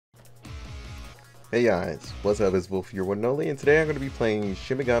Hey guys, what's up? It's Wolf, your one and only, and today I'm going to be playing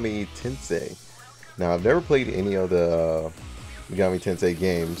Shin Megami Tensei. Now, I've never played any of the Megami Tensei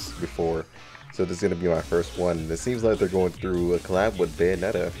games before, so this is going to be my first one. And it seems like they're going through a collab with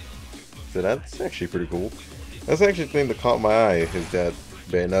Bayonetta, so that's actually pretty cool. That's actually the thing that caught my eye, is that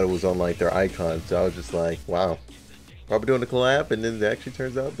Bayonetta was on like their icon, so I was just like, wow, probably doing a collab, and then it actually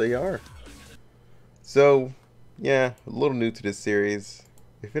turns out they are. So, yeah, a little new to this series.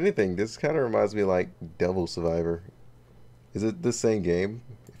 If anything, this kind of reminds me of like Devil Survivor. Is it the same game?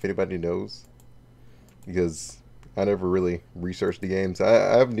 If anybody knows, because I never really researched the games. I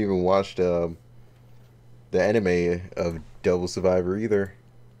haven't even watched the anime of Devil Survivor either.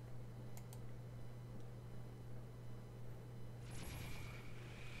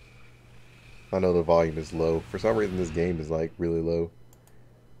 I know the volume is low. For some reason, this game is like really low.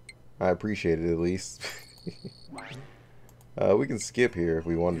 I appreciate it at least. We can skip here if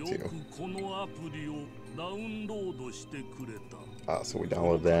we wanted to. So we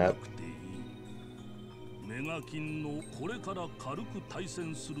download that.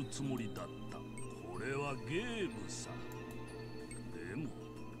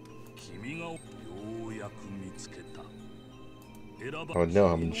 Oh no,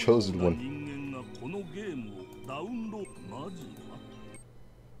 I'm the chosen one.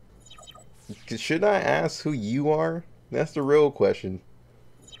 Should I ask who you are? That's the real question.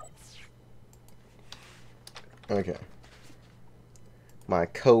 Okay. My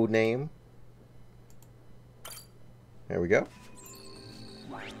code name. There we go.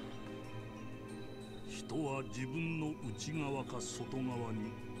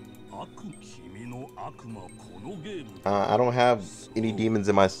 I don't have any demons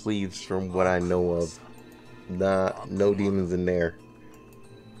in my sleeves from what I know of. No demons in there.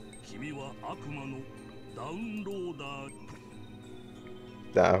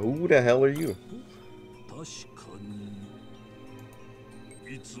 Who the hell are you?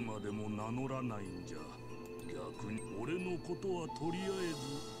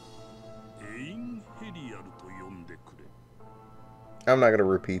 I'm not gonna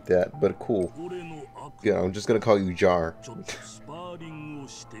repeat that, but cool. Yeah, I'm just gonna call you Jar.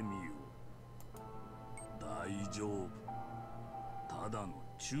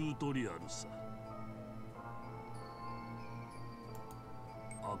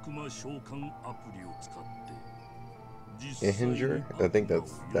 Ihinger? I think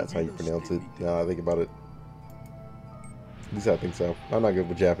that's how you pronounce it. Now I think about it. At least I think so. I'm not good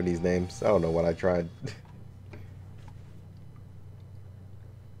with Japanese names. I don't know what I tried.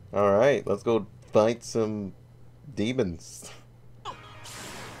 Alright, let's go fight some demons.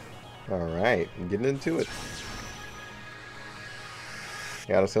 Alright, I'm getting into it.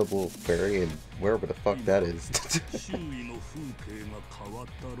 Got ourselves a little fairy and wherever the fuck that is.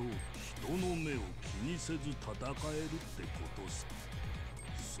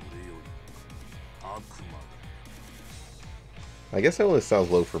 I guess it only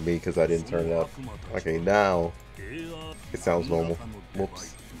sounds low for me because I didn't turn it up. Okay, now it sounds normal.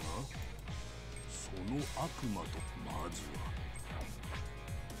 Whoops.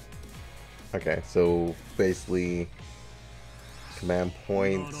 Okay, so basically command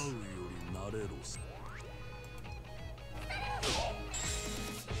points.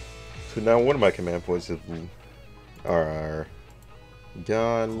 So now one of my command points are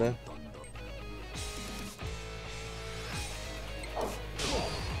gone.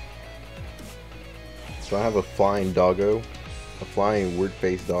 So I have a flying doggo, a flying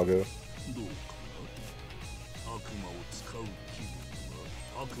weird-faced doggo.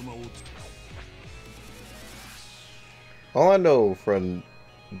 All I know from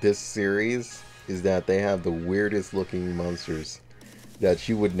this series is that they have the weirdest looking monsters that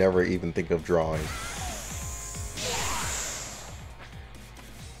you would never even think of drawing.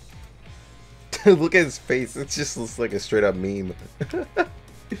 Look at his face, it just looks like a straight up meme.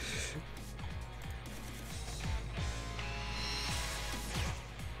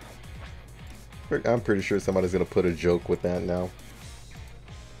 I'm pretty sure somebody's gonna put a joke with that now.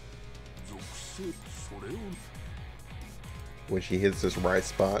 When she hits this right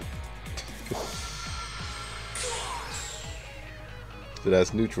spot. So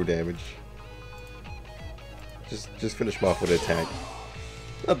that's neutral damage. Just finish him off with an attack.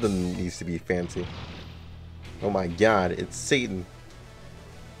 Nothing needs to be fancy. Oh my god, it's Satan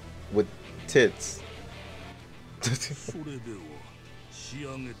with tits.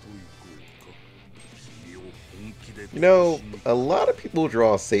 You know, a lot of people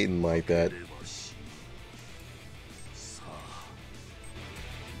draw Satan like that.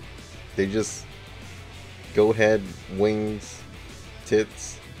 They just go head, wings,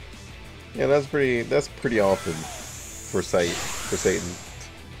 tits. Yeah, that's pretty often for Satan.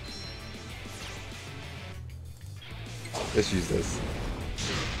 Let's use this.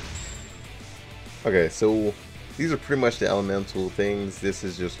 Okay, so these are pretty much the elemental things. This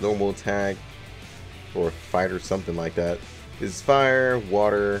is just normal attack or fight or something like that. This is fire,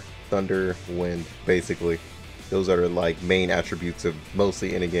 water, thunder, wind, basically. Those are the like main attributes of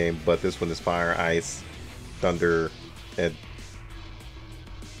mostly any game, but this one is fire, ice, thunder, and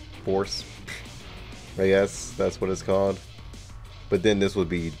force. I guess that's what it's called. But then this would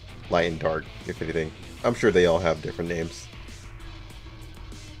be light and dark, if anything. I'm sure they all have different names.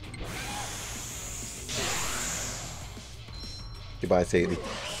 Goodbye, Satan.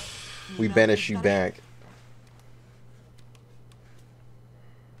 We banish you back.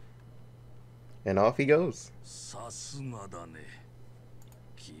 And off he goes.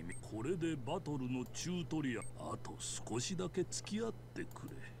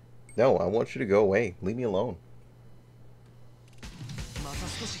 No, I want you to go away. Leave me alone.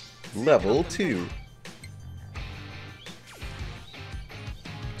 Level 2.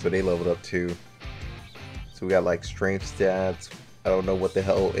 So they leveled up too. So we got like strength stats. I don't know what the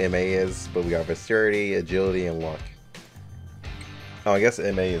hell MA is, but we got Dexterity, Agility, and Luck. Oh, I guess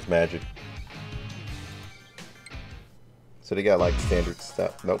MA is Magic. So they got like standard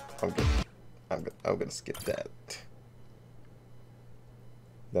stuff. Nope, I'm good. I'm gonna skip that.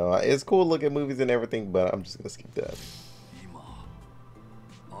 No, it's cool to look at movies and everything, but I'm just gonna skip that.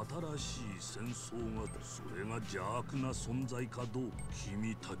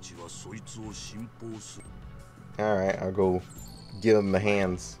 Alright, I'll go give him the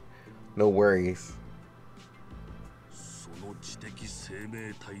hands. No worries.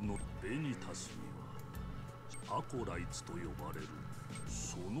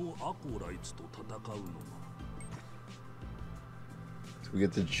 So we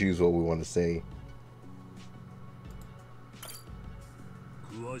get to choose what we want to say.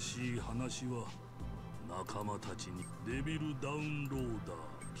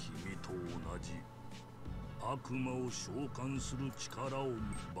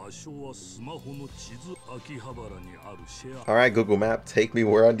 Alright, Google Map, take me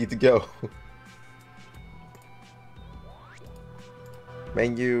where I need to go.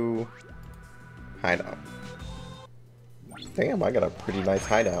 Menu. Hideout. Damn, I got a pretty nice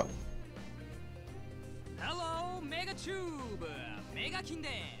hideout. Hello, Megatube. Megakin.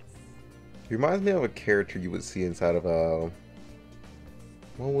 He reminds me of a character you would see inside of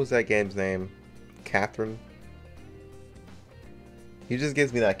what was that game's name? Catherine? He just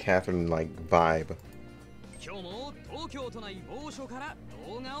gives me that Catherine like vibe.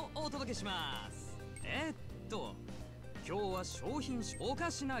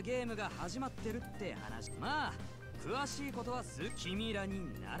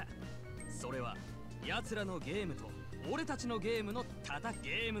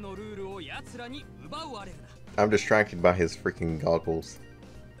 I'm distracted by his freaking goggles.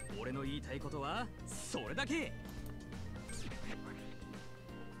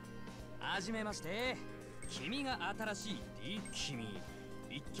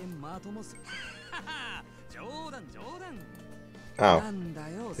 Oh,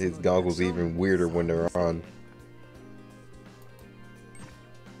 his goggles even weirder when they're on.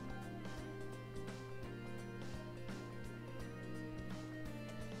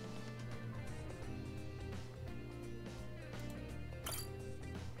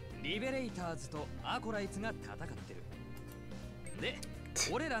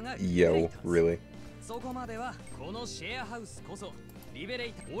 Yo, really?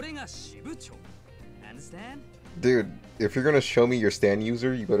 Dude, if you're gonna show me your stand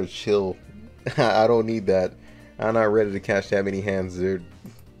user, you better chill. I don't need that. I'm not ready to catch that many hands, dude.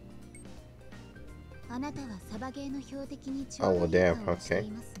 Oh, well, damn, okay.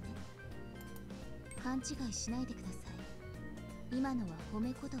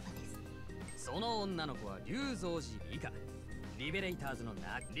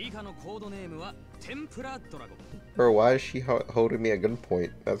 Bro, why is she holding me at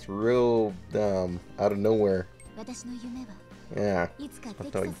gunpoint? That's real out of nowhere. Yeah, I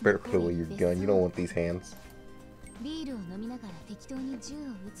thought you better put away your gun. You don't want these hands.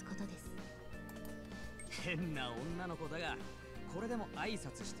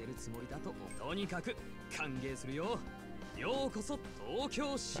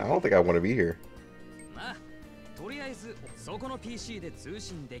 I don't think I want to be here.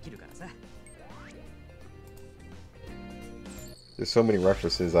 There's so many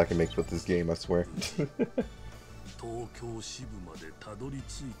references I can make with this game, I swear.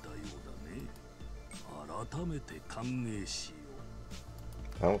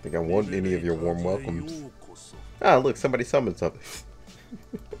 I don't think I want any of your warm welcomes. Ah, look, somebody summoned something.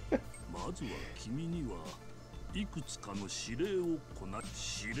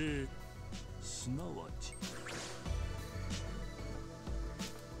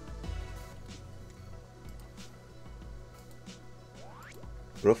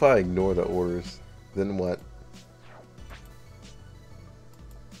 What if I ignore the orders? Then what?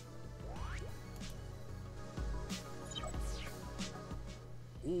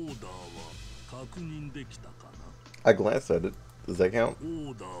 I glanced at it. Does that count?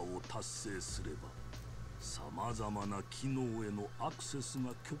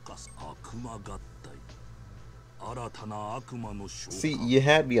 See, you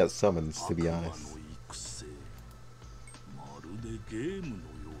had me at summons, to be honest.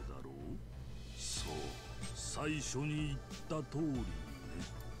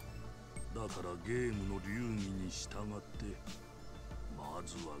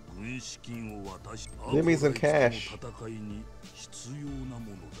 Give me some cash.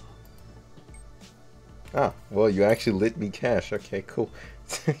 Ah, well, you actually lit me cash. Okay, cool.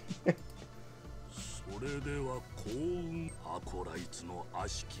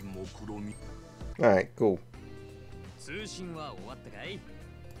 Alright, cool.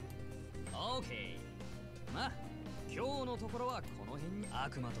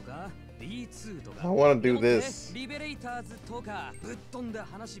 I want to do this.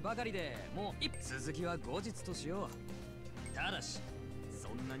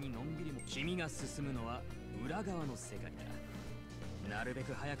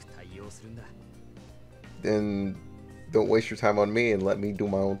 Then don't waste your time on me and let me do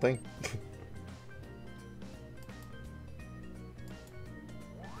my own thing.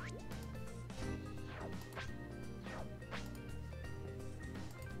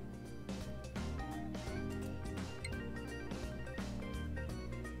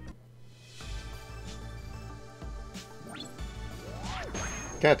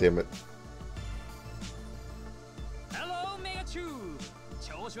 God damn it. Hello, Megami.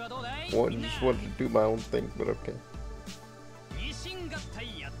 Well, I just wanted to do my own thing, but okay.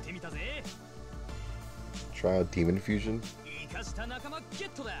 Try a demon fusion.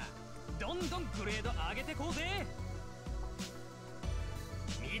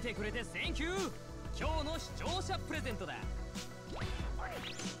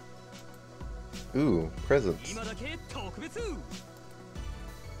 Ooh, presents.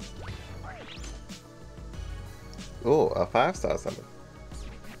 Oh, a 5-star summon.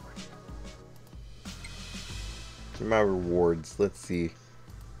 My rewards, let's see.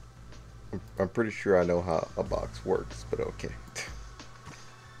 I'm pretty sure I know how a box works, but okay.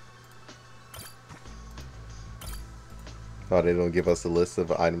 Oh, they don't give us a list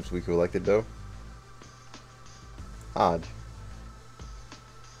of items we collected though. Odd.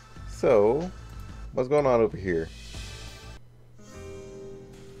 So, what's going on over here?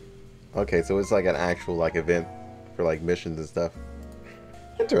 Okay, so it's like an actual like event for like missions and stuff.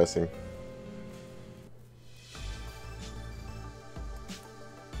 Interesting.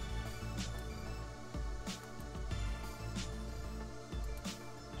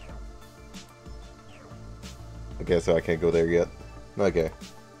 Okay, so I can't go there yet. Okay,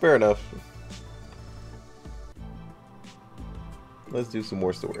 fair enough. Let's do some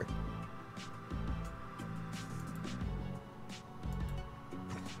more story.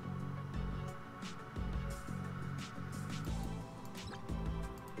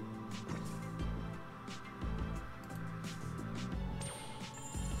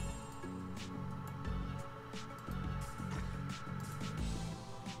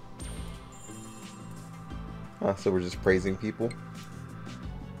 Ah, so we're just praising people?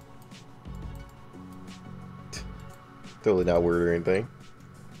 Totally not weird or anything.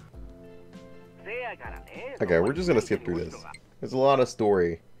 Okay, we're just gonna skip through this. There's a lot of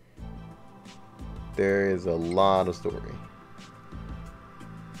story. There is a lot of story.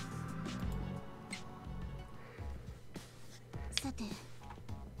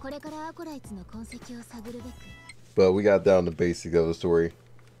 But we got down the basics of the story,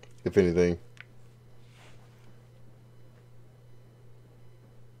 if anything.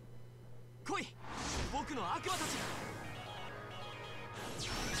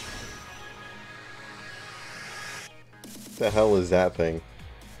 What the hell is that thing?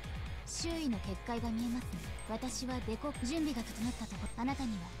 So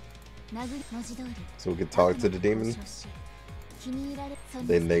we can talk to the demon?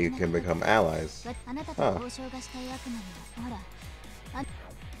 Then they can become allies. Huh.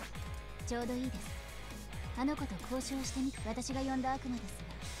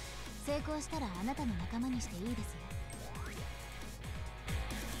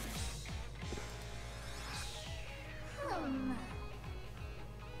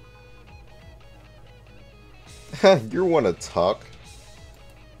 You wanna talk?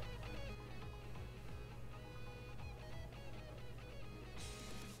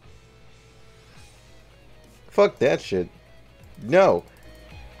 Fuck that shit. No.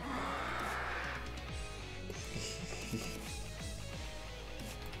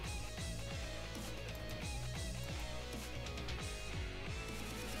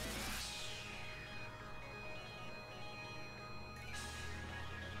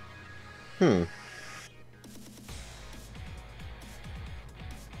 Hmm.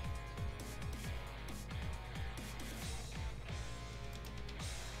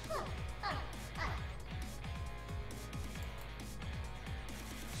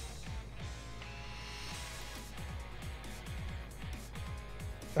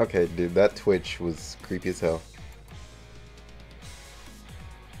 Okay, dude, that twitch was creepy as hell.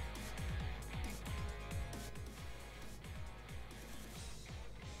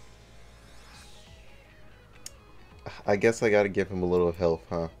 I guess I gotta give him a little health,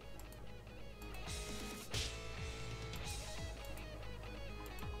 huh?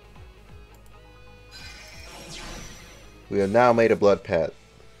 We have now made a blood pact.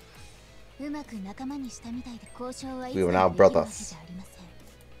 We are now brothers.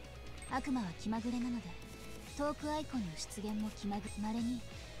 悪魔は気まぐれなので、トークアイコンの出現も気まぐれ。稀に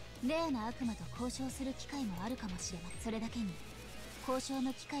例の悪魔と交渉する機会もあるかもしれない。それだけに交渉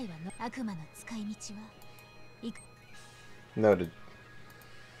の機会はの悪魔の使い道はいく。Noted.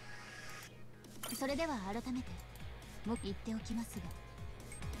 それでは改めても言っておきますが。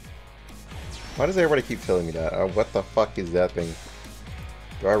Why does everybody keep telling me that? What the fuck is that thing?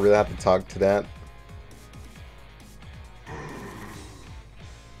 Do I really have to talk to that?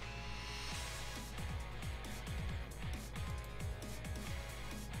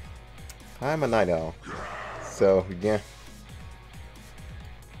 I'm a night owl. So, yeah.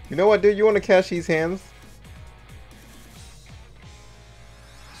 You know what, dude? You want to cash these hands?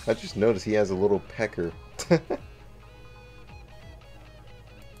 I just noticed he has a little pecker. So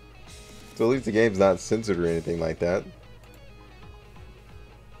at least the game's not censored or anything like that.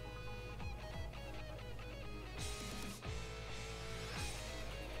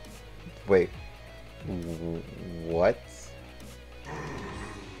 Wait. What?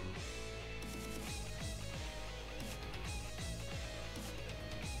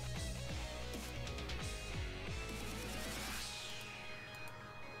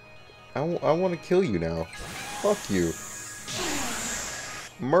 I want to kill you now. Fuck you.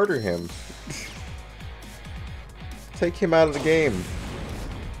 Murder him. Take him out of the game.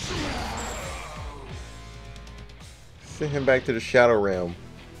 Send him back to the Shadow Realm.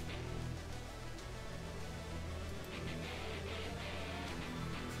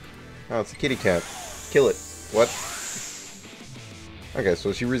 Oh, it's a kitty cat. Kill it. What? Okay,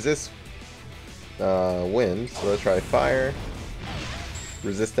 so she resists wind, so let's try fire.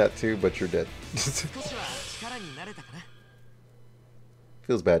 Resist that too, but you're dead.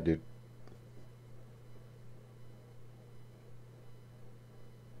 Feels bad, dude.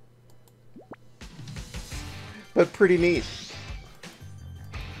 But pretty neat.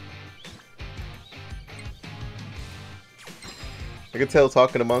 I can tell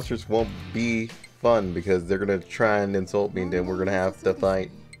talking to monsters won't be fun because they're gonna try and insult me and then we're gonna have to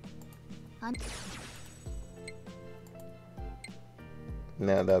fight.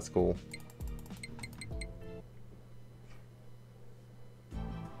 Nah, that's cool.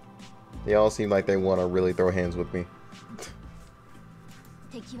 They all seem like they want to really throw hands with me.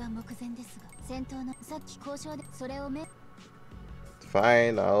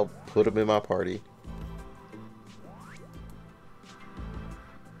 Fine, I'll put him in my party.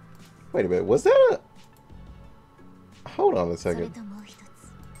 Wait a minute, was that a... Hold on a second.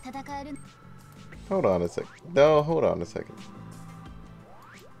 Hold on a second. No, hold on a second.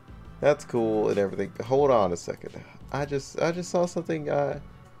 That's cool and everything. Hold on a second. I just saw something. No,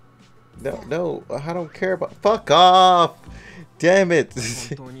 I don't care about. Fuck off! Damn it!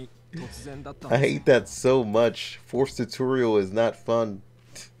 I hate that so much. Forced tutorial is not fun.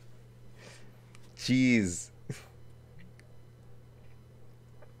 Jeez.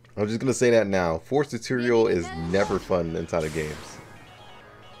 I'm just gonna say that now. Forced tutorial is never fun inside of games.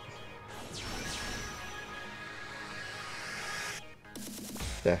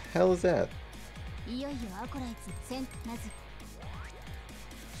 The hell is that?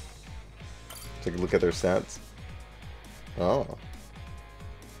 Take a look at their stats. Oh.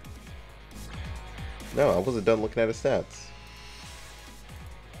 No, I wasn't done looking at his stats.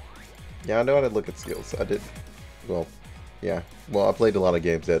 Yeah, I know how to look at skills. I did. Well, yeah. Well, I played a lot of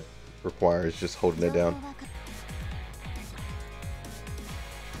games that requires just holding it down.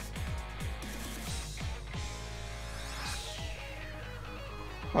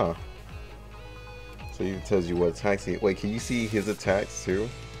 Huh. So it tells you what attacks he... Wait, can you see his attacks too?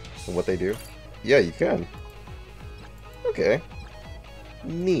 And what they do? Yeah, you can. Okay.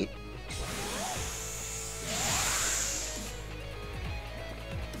 Neat.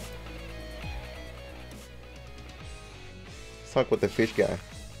 Let's talk with the fish guy.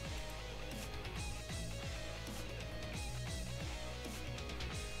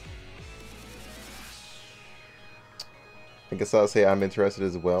 I guess I'll say I'm interested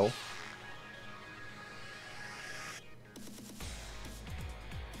as well.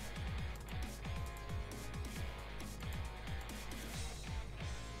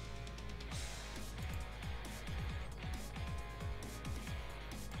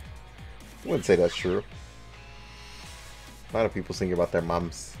 I wouldn't say that's true. A lot of people thinking about their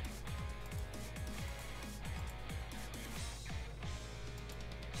moms.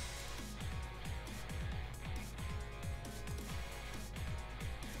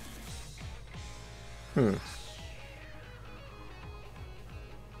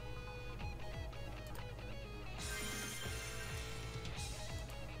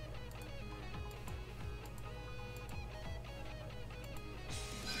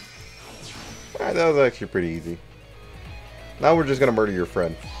 Alright, that was actually pretty easy. Now we're just gonna murder your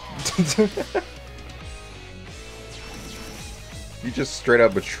friend. You just straight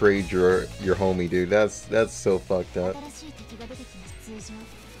up betrayed your homie, dude. That's so fucked up.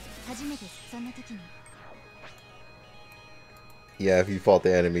 Yeah, if you fought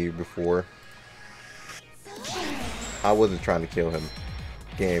the enemy before. I wasn't trying to kill him.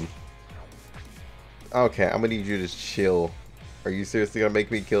 Game. Okay, I'm gonna need you to chill. Are you seriously gonna make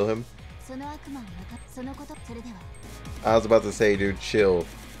me kill him? I was about to say, dude, chill.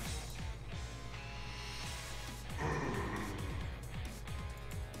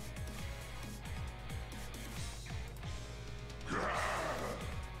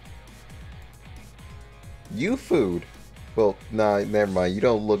 You food. Well, nah, never mind. You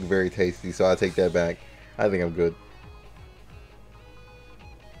don't look very tasty, so I take that back. I think I'm good.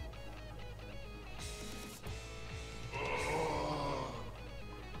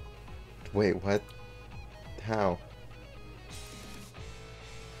 Wait, what? How?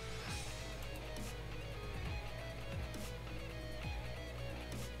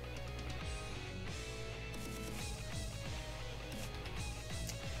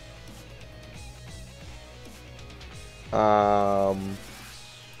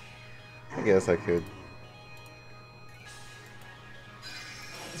 I guess I could.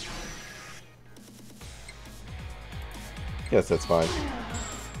 Yes, that's fine.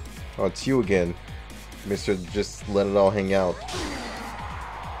 Oh, it's you again, Mr. Just let it all hang out.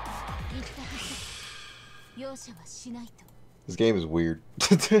 This game is weird.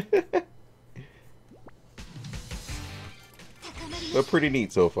 But pretty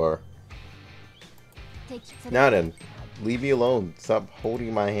neat so far. Now then, leave me alone. Stop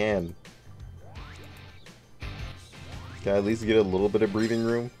holding my hand. Can I at least get a little bit of breathing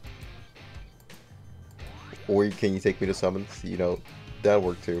room? Or can you take me to summons? You know, that'll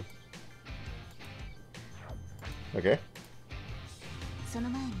work too. Okay.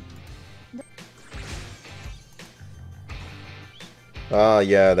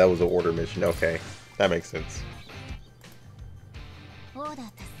 Yeah, that was an order mission. Okay, that makes sense.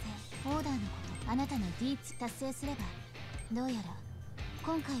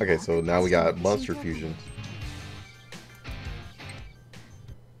 Okay, so now we got monster fusion.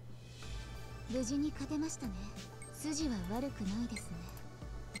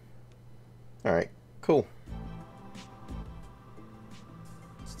 Alright, cool.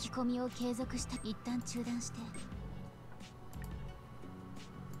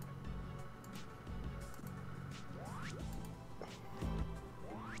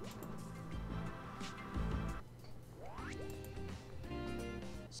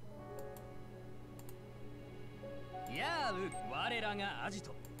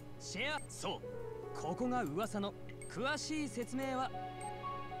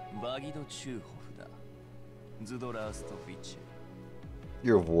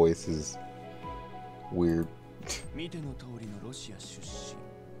 Your voice is weird.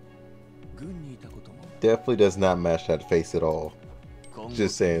 Definitely does not match that face at all.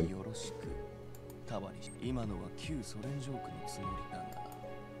 Just saying.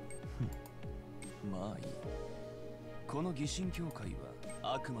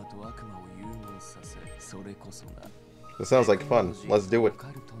 That sounds like fun. Let's do it.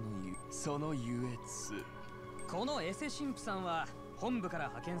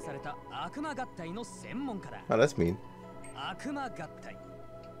 Oh, that's mean.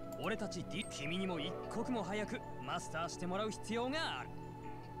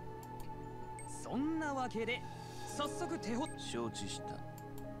 そんなわけで早速手を承知した。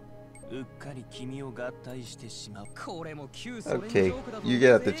うっかり君を合体してしまう。これも旧ソ連ジ Okay, ョークだと you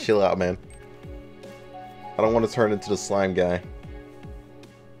have to chill out, man. I don't want to turn into the slime guy.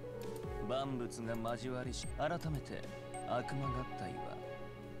 万物が交わりし、改めて悪魔合体は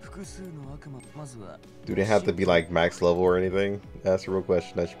複数の悪魔。まずは Do they have to be like max level or anything? That's the real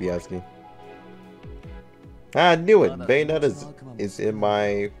question I should be asking. I knew it! Bayonetta is in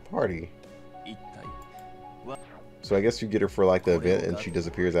my party. 一体 So I guess you get her for like the event and she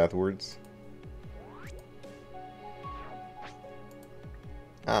disappears afterwards.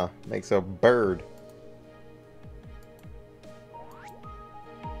 Ah, makes a bird.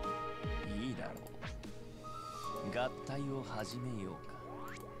 いいだろう。合体を始めようか。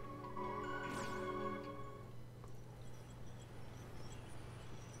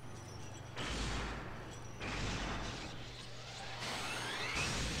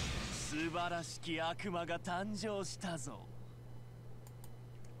素晴らしき悪魔が誕生したぞ。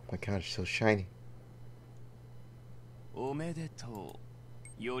Oh my god, it's so shiny. おめでと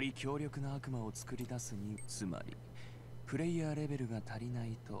う。より強力な悪魔を作り出すに、つまりプレイヤーレベルが足りな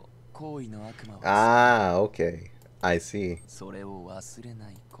いと行為の悪魔は Ah, okay. I see. それを忘れ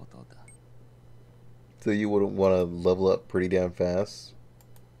ないことだ。 So you would want to level up pretty damn fast?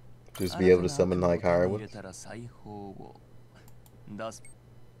 Just be able to summon like higher ones?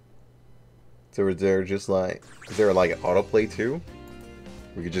 So is there just like, is there like an autoplay too?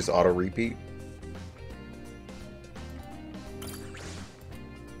 We could just auto repeat?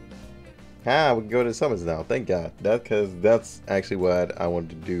 Ah, we can go to summons now. Thank God. That's actually what I wanted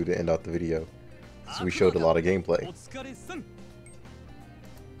to do to end off the video. So we showed a lot of gameplay.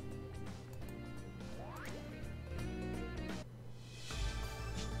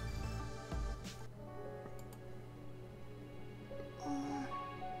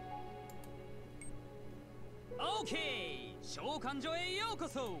 OK 召喚所へようこ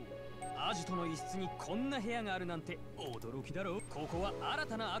そ。アジトの一室にこんな部屋があるなんて驚きだろう。ここは新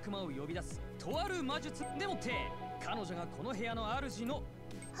たな悪魔を呼び出すとある魔術でもって、彼女がこの部屋の主の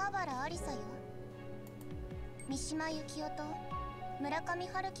羽原ありさよ。三島由紀夫と村上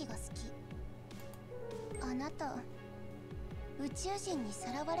春樹が好き。あなた宇宙人に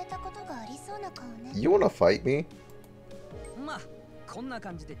さらわれたことがありそうな顔ね。 You wanna fight me? まあこんな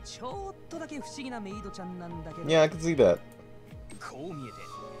感じでちょっとだけ不思議なメイドちゃんなんだけど、 Yeah, I can see that. こう見えて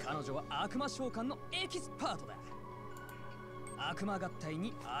彼女は悪魔召喚のエキスパートだ。悪魔合体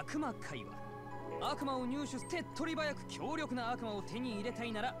に悪魔会話。悪魔を入手して手っ取り早く強力な悪魔を手に入れた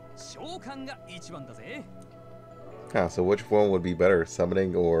いなら召喚が一番だぜ。Ah, so which one would be better,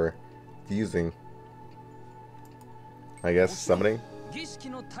 summoning or fusing? I guess summoning. 儀式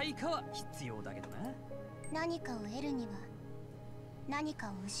の対価は必要だけどな。何かを得るには何か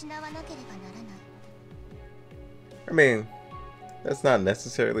を失わなければならない。 I mean, that's not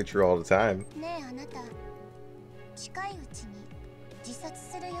necessarily true all the time. ねえあなた、近いうちに自殺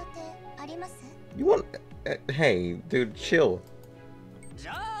する予定あります？ You want... Hey, dude, chill. じ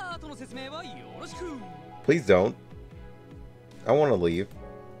ゃあ後の説明はよろしく。 Please don't. I want to leave.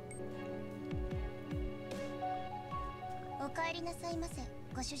 お帰りなさいませ、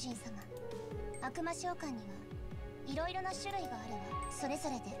ご主人様。悪魔召喚にはいろいろな種類があるわ。それぞ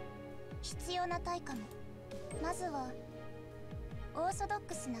れで必要な対価も。まずはオーソドッ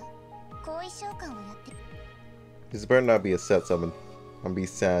クスな行為召喚をやって。 This better not be a set summon. I'm gonna be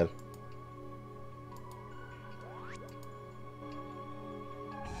sad.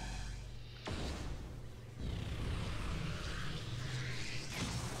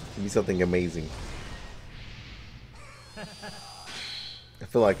 Give me something amazing. I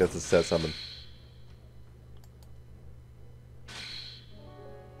feel like that's a set summon.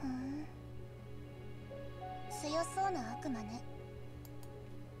 強そうな悪魔ね。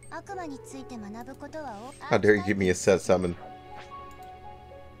悪魔について学ぶことは多。 How dare you give me a set summon?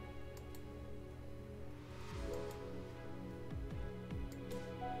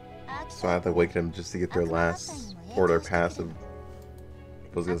 So I have to wake them just to get their last, or their passive.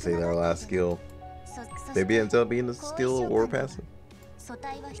 I was gonna say their last skill. Maybe it ends up being a skill or passive. 素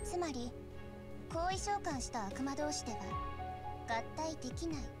体はつまり行為召喚した悪魔同士では合体でき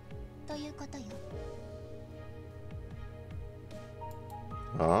ないということよ。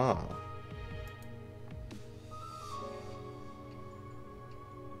 Ah. .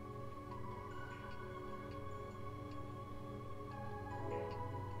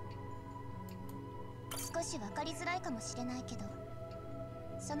少し分かりづらいかもしれないけど、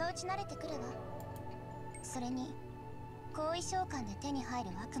そのうち慣れてくるわ。それに行為召喚で手に入る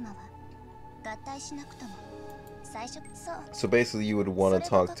悪魔は合体しなくとも最初そう So basically, you would want to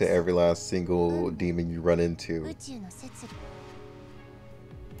talk to every last single demon you run into. 宇宙の摂理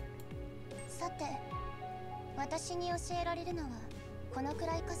さて私に教えられるのはこのく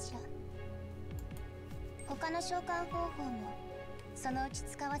らいかしら他の召喚方法もそのうち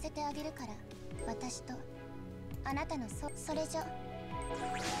使わせてあげるから私とあなたのそれじゃ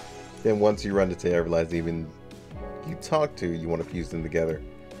Then once you run into every last demon you talk to, you want to fuse them together.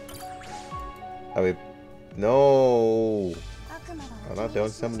 I mean, no, 悪魔は I'm not doing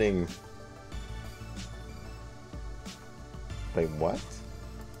summoning. Wait, what?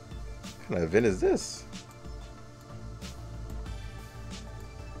 What kind of event is this?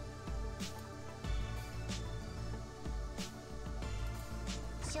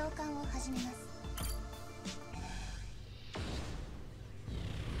 召喚を始めます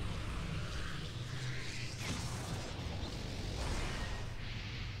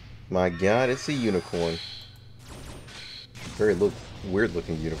My god, it's a unicorn. Very weird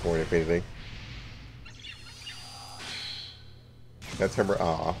looking unicorn, if anything. Can I turn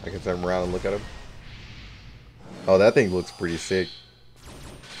I can turn him around and look at him. Oh, that thing looks pretty sick.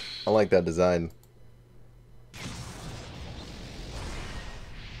 I like that design.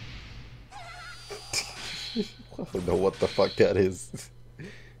 I don't know what the fuck that is.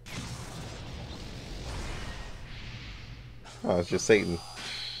 Oh, it's just Satan.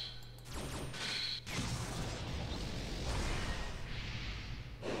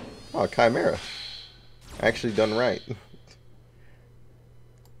 Oh, Chimera. Actually done right.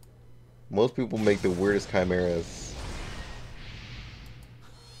 Most people make the weirdest chimeras.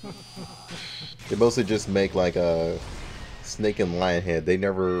 They mostly just make like a snake and lion head. They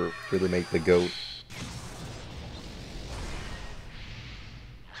never really make the goat.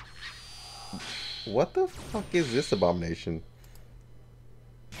 What the fuck is this abomination?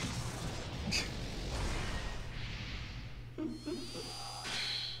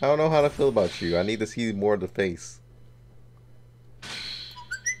 I don't know how to feel about you. I need to see more of the face.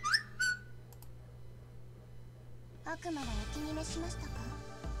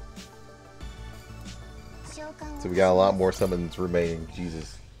 So we got a lot more summons remaining.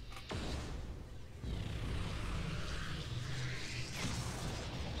 Jesus.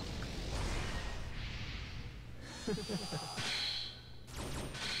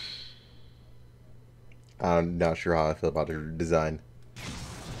 I'm not sure how I feel about her design.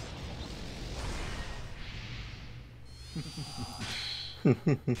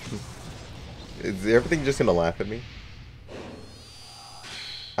 Is everything just gonna laugh at me?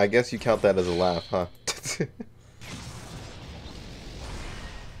 I guess you count that as a laugh, huh?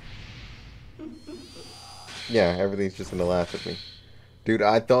 Yeah, everything's just gonna laugh at me. Dude,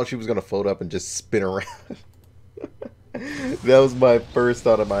 I thought she was gonna float up and just spin around. That was my first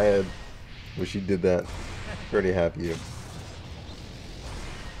thought in my head when she did that. Pretty happy.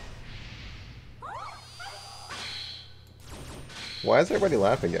 Why is everybody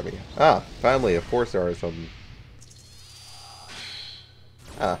laughing at me? Ah, finally a 4-star or something.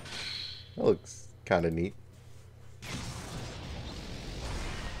 Ah, that looks kind of neat.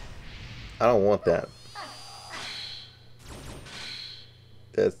 I don't want that.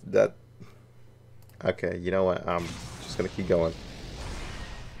 That. Okay, you know what? I'm just gonna keep going.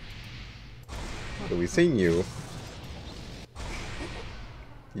 So we've seen you.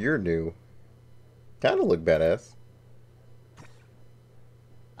 You're new. Kind of look badass.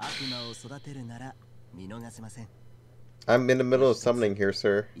 I'm in the middle of summoning here,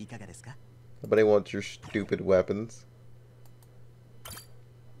 sir. Nobody wants your stupid weapons.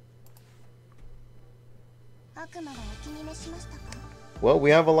 Well,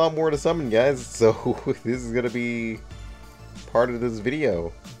 we have a lot more to summon, guys, so this is gonna be part of this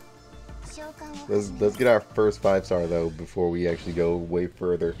video. Let's get our first 5-star though before we actually go way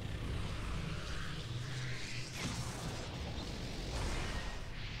further.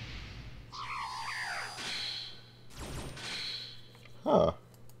 Huh.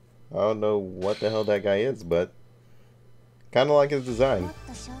 I don't know what the hell that guy is, but kind of like his design.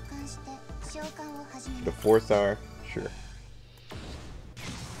 The 4-star, sure.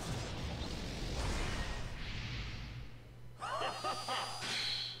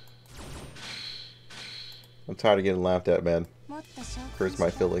 I'm tired of getting laughed at, man. Hurts my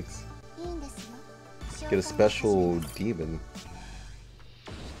feelings. Get a special demon.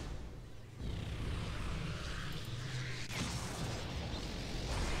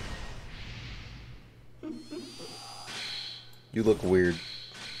 You look weird.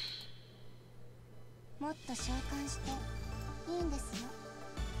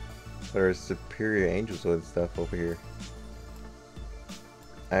 There's superior angels and stuff over here.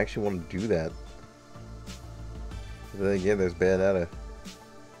 I actually want to do that. But then again, there's Bayonetta.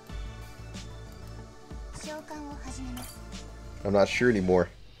 召喚を始めます。 I'm not sure anymore.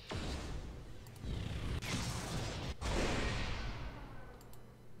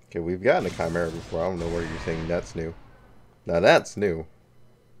 Okay, we've gotten a Chimera before. I don't know where you're saying that's new. Now that's new.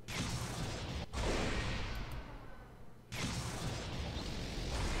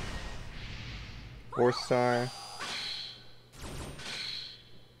 Four-star.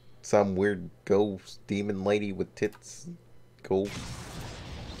 Some weird ghost demon lady with tits. Cool.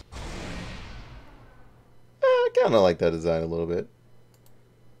 I kind of like that design a little bit.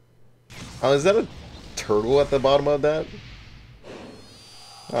 Oh, is that a turtle at the bottom of that?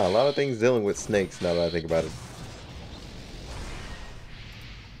 Oh, a lot of things dealing with snakes now that I think about it.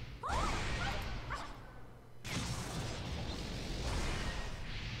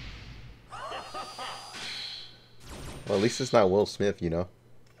 Well, at least it's not Will Smith, you know.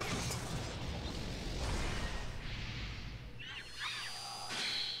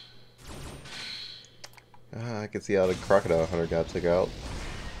 I can see how the crocodile hunter got took out.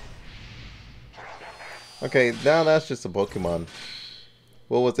 Okay, now that's just a Pokemon.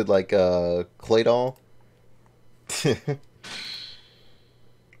 What was it, like, Claydol?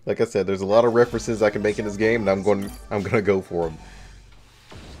 Like I said, there's a lot of references I can make in this game, and I'm gonna go for them.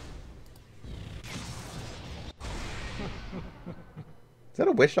 Is that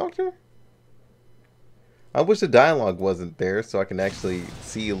a witch doctor? I wish the dialogue wasn't there so I can actually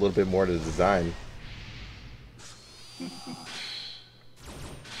see a little bit more of the design.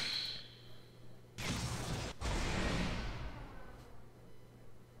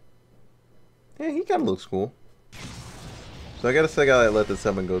 Yeah, he kind of looks cool. So I gotta let the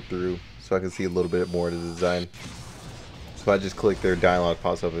summon go through so I can see a little bit more of the design. So if I just click, their dialogue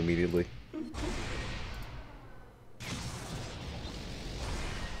pops up immediately.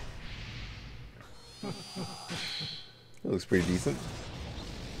 It looks pretty decent.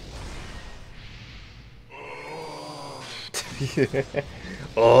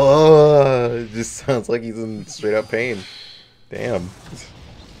 Oh, it just sounds like he's in straight up pain. Damn.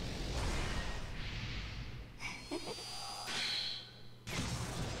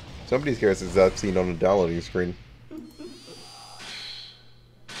 Some of these characters I've seen on the downloading screen.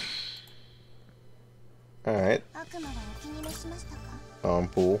 Alright.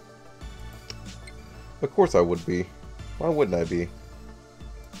 Pool. Of course I would be. Why wouldn't I be?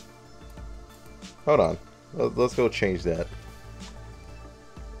 Hold on. Let's go change that.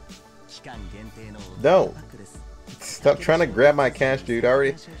 No! Stop trying to grab my cash, dude.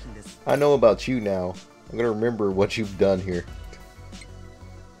 I know about you now. I'm gonna remember what you've done here.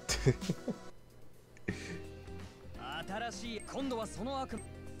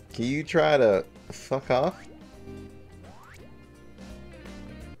 Can you try to fuck off?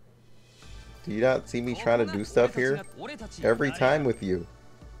 Do you not see me trying to do stuff here? Every time with you.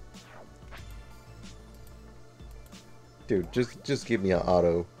 Dude, just give me an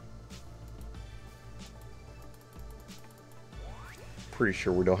auto. Pretty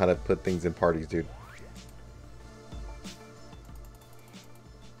sure we know how to put things in parties, dude.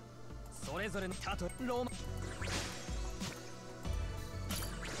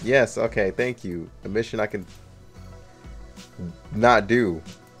 Yes, okay, thank you. A mission I can not do,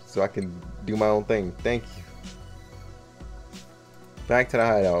 so I can do my own thing. Thank you. Back to the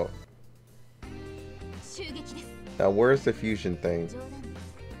hideout. Now, where's the fusion thing?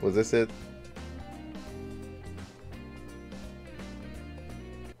 Was this it?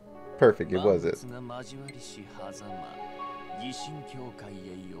 Perfect, it was it.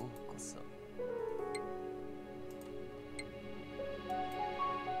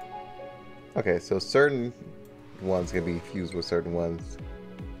 Okay, so certain ones can be fused with certain ones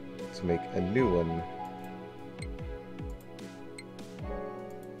to make a new one.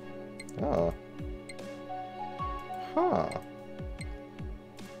 Oh. Huh.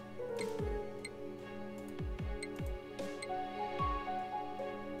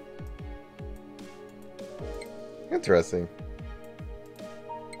 Interesting.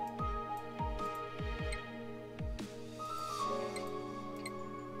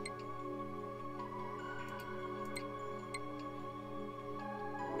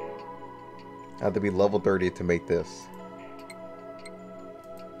 I have to be level 30 to make this.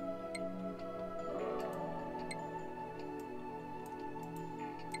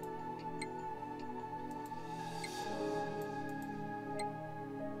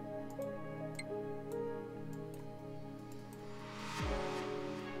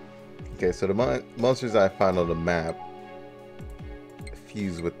 Okay, so the monsters I find on the map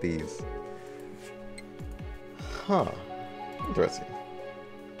fuse with these. Huh. Interesting.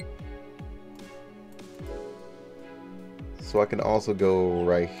 So I can also go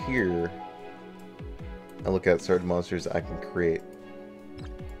right here and look at certain monsters I can create.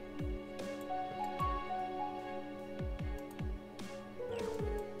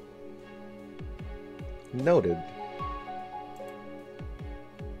 Noted.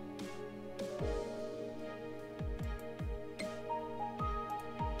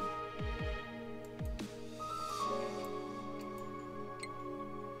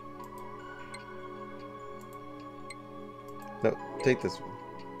 No, take this one.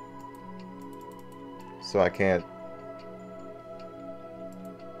 So I can't.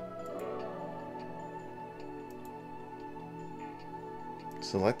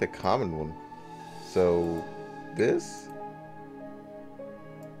 Select the common one. So this?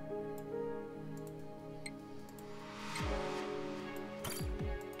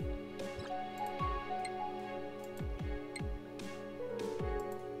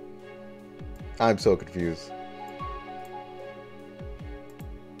 I'm so confused.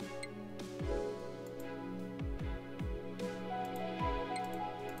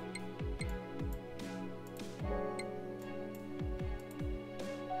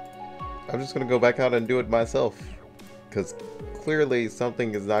 I'm just gonna go back out and do it myself, because clearly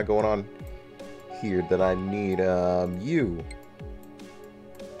something is not going on here that I need you.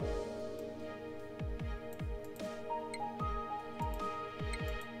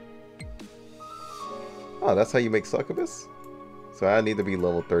 Oh, that's how you make succubus? So I need to be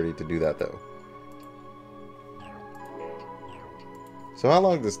level 30 to do that though. So how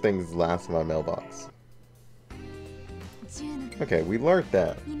long does things last in my mailbox? Okay, we learned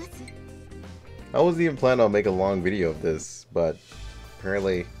that. I wasn't even planning on making a long video of this, but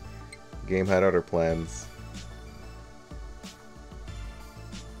apparently the game had other plans.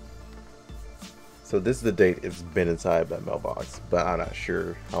 So this is the date it's been inside my mailbox, but I'm not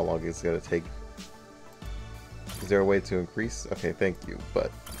sure how long it's gonna take. Is there a way to increase? Okay, thank you,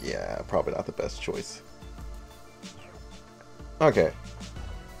 but yeah, probably not the best choice. Okay,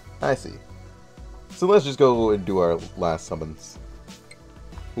 I see. So let's just go and do our last summons.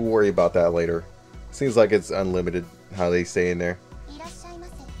 We'll worry about that later. Seems like it's unlimited, how they say in there.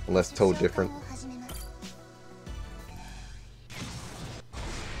 Unless told different.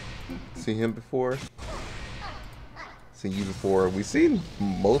 See him before? Seen you before? We've seen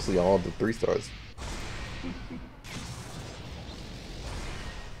mostly all of the 3 stars.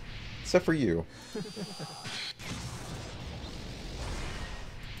 Except for you.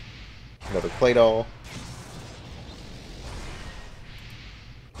 Another clay doll.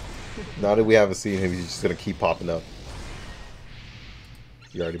 Now that we haven't seen him, he's just gonna keep popping up.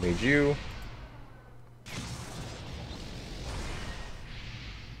 He already made you.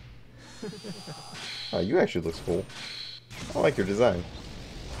 Oh, you actually looks cool. I like your design.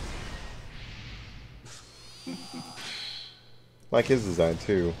 Like his design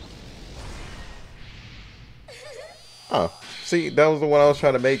too. Oh, see, that was the one I was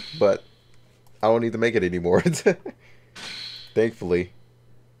trying to make, but I don't need to make it anymore. Thankfully.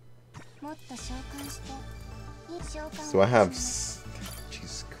 So I have,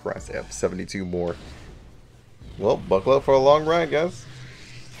 Jesus Christ, I have 72 more. Well, buckle up for a long ride, guys.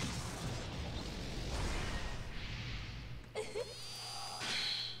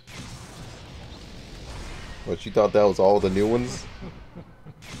 What, you thought that was all the new ones?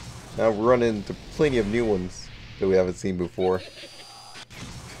 Now we're running into plenty of new ones that we haven't seen before.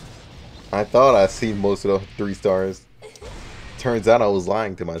 I thought I'd seen most of the 3 stars. Turns out I was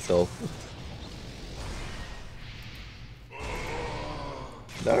lying to myself.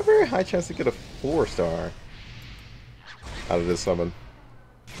 Not a very high chance to get a 4 star out of this summon.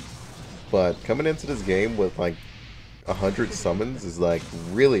 But coming into this game with like 100 summons is like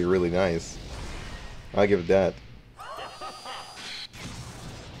really, really nice. I'll give it that.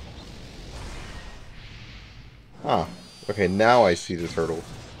 Ah, okay, now I see the turtle.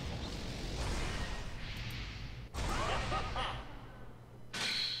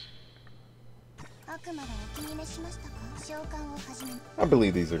 I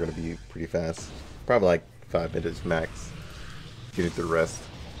believe these are going to be pretty fast. Probably like 5 minutes max. Getting through the rest.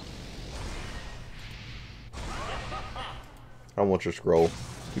 I don't want your scroll.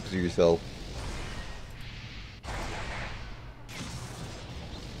 Keep it to yourself.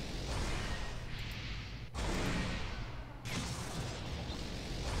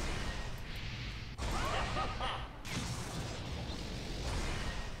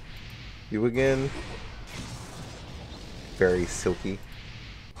 You again. Very silky.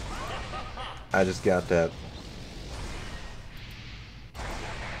 I just got that.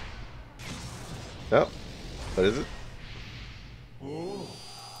 Oh, what is it?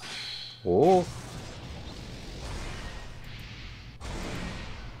 Oh.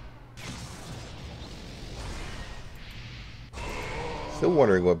 Still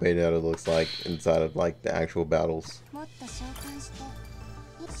wondering what Bayonetta looks like inside of like the actual battles.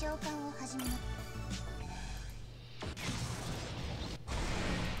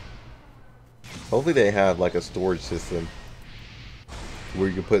 Hopefully they have like a storage system where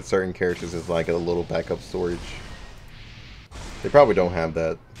you can put certain characters as like a little backup storage. They probably don't have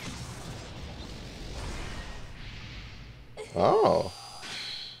that. Oh.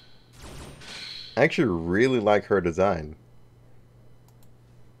 I actually really like her design.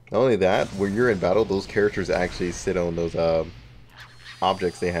 Not only that, when you're in battle, those characters actually sit on those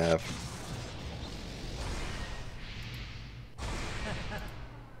objects they have.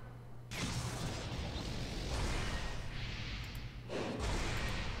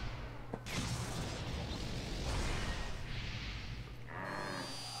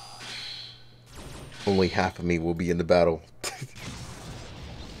 Only half of me will be in the battle.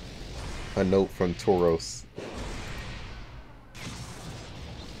 A note from Tauros.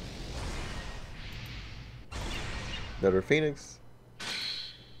 Another Phoenix.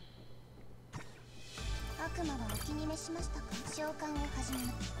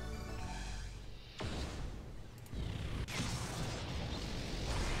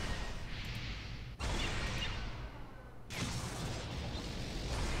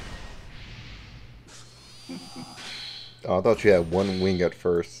 Oh, I thought you had one wing at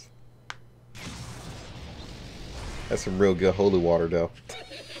first. That's some real good holy water though.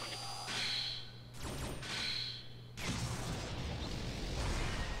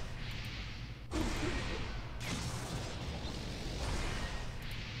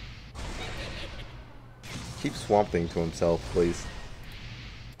 Keep Swamp Thing to himself, please.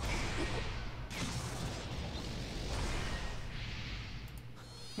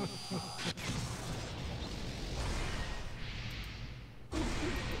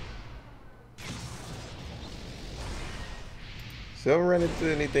 So I haven't run into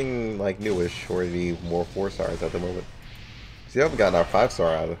anything like newish or any more 4 stars at the moment. See, I haven't gotten our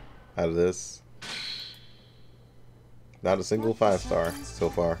 5-star out of this. Not a single 5-star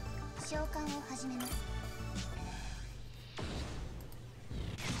so far.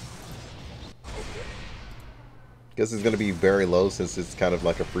 Guess it's gonna be very low since it's kind of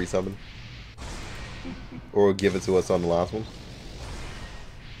like a free summon. Or we'll give it to us on the last one.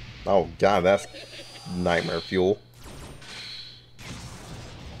 Oh god, that's nightmare fuel.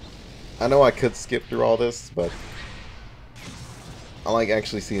 I know I could skip through all this, but I like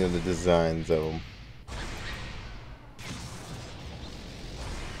actually seeing the designs of them.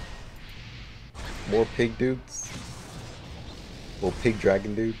 More pig dudes. Little pig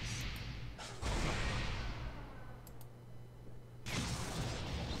dragon dudes.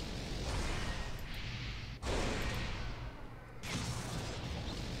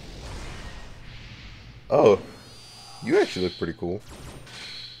 Oh, you actually look pretty cool.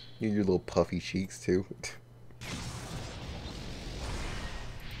 You and your little puffy cheeks too.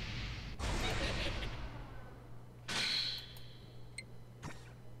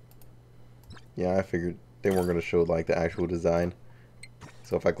 Yeah, I figured they weren't going to show like the actual design.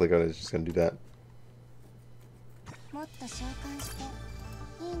 So if I click on it, it's just going to do that.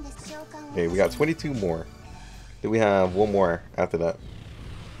 Okay, we got 22 more. Then we have one more after that.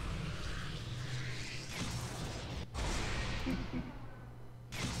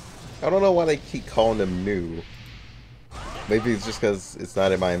 I don't know why they keep calling them new. Maybe it's just because it's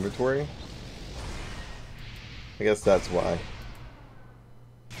not in my inventory. I guess that's why.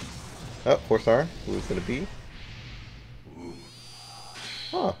 Oh, 4-star. Who's gonna be?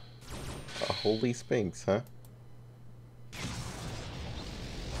 Huh. A holy sphinx, huh?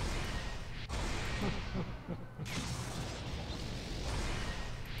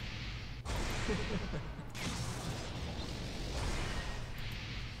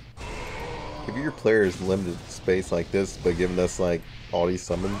 Give your players limited space like this, but giving us like all these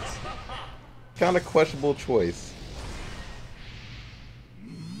summons, kind of questionable choice.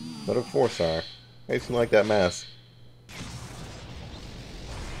 But a 4-star. Makes me like that mask.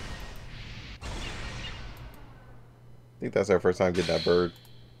 I think that's our first time getting that bird.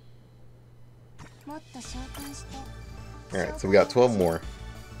 Alright, so we got 12 more.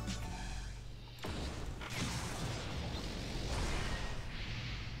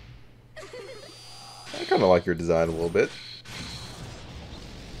 I kind of like your design a little bit.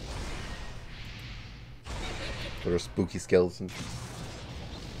 Little spooky skeleton.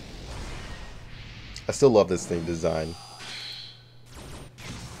 I still love this thing design.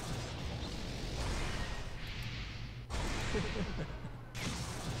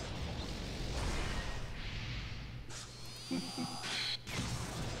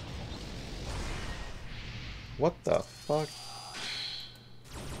 What the fuck?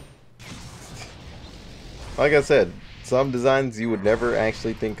 Like I said, some designs you would never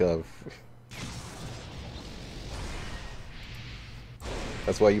actually think of.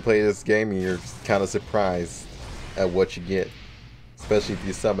 That's why you play this game and you're kind of surprised at what you get. Especially if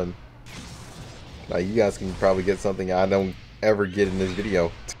you summon. Like, you guys can probably get something I don't ever get in this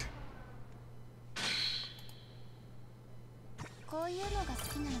video.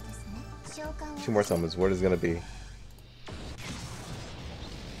 2 more summons. What is it gonna be?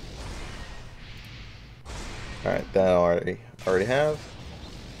 Alright, that I already have.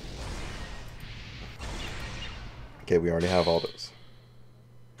 Okay, we already have all those.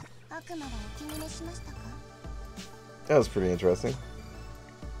 That was pretty interesting.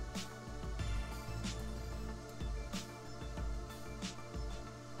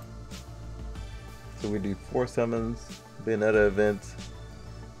 So we do 4 summons, Bayonetta event.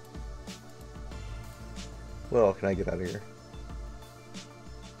 What else can I get out of here?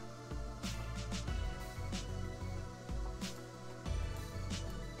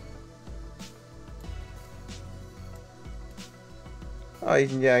 Oh, you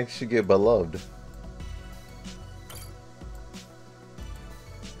can actually get beloved.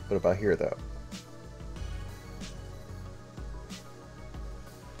 What about here, though?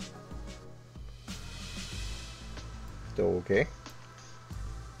 Still okay.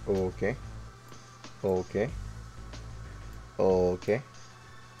 Okay. Okay. Okay.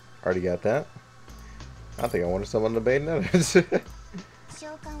 Already got that. I think I want to summon the Bayonetta.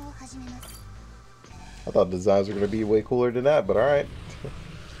 I thought the designs were going to be way cooler than that, but alright.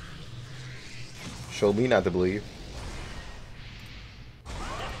 Show me not to believe.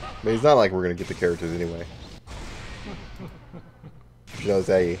 But it's not like we're going to get the characters anyway. You know,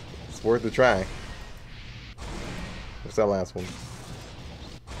 hey, it's worth a try. What's that last one?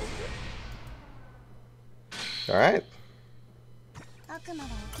 Alright.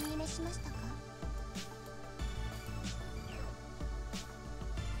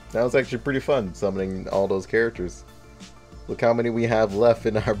 That was actually pretty fun, summoning all those characters. Look how many we have left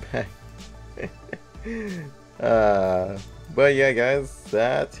in our bag. But yeah, guys,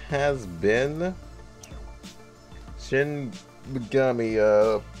 that has been Shin Megami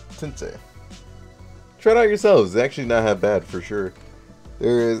Tensei. Try it out yourselves. It's actually not that bad for sure.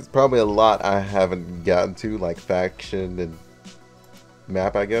 There is probably a lot I haven't gotten to, like faction and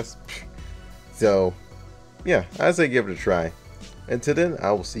map, I guess. So, yeah, I say give it a try. Until then,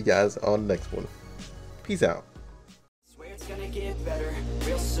 I will see you guys on the next one. Peace out. Swear it's gonna get better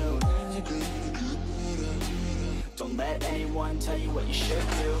real soon. Don't let anyone tell you what you should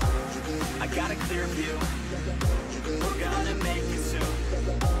do. I got a clear view. We're gonna make it soon.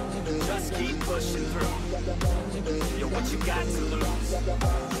 Just keep pushing through. You're what you got to lose.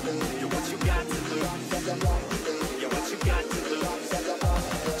 You're what you got to lose. You're what you got to lose.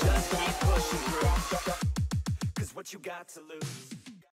 Just keep pushing through. 'Cause what you got to lose.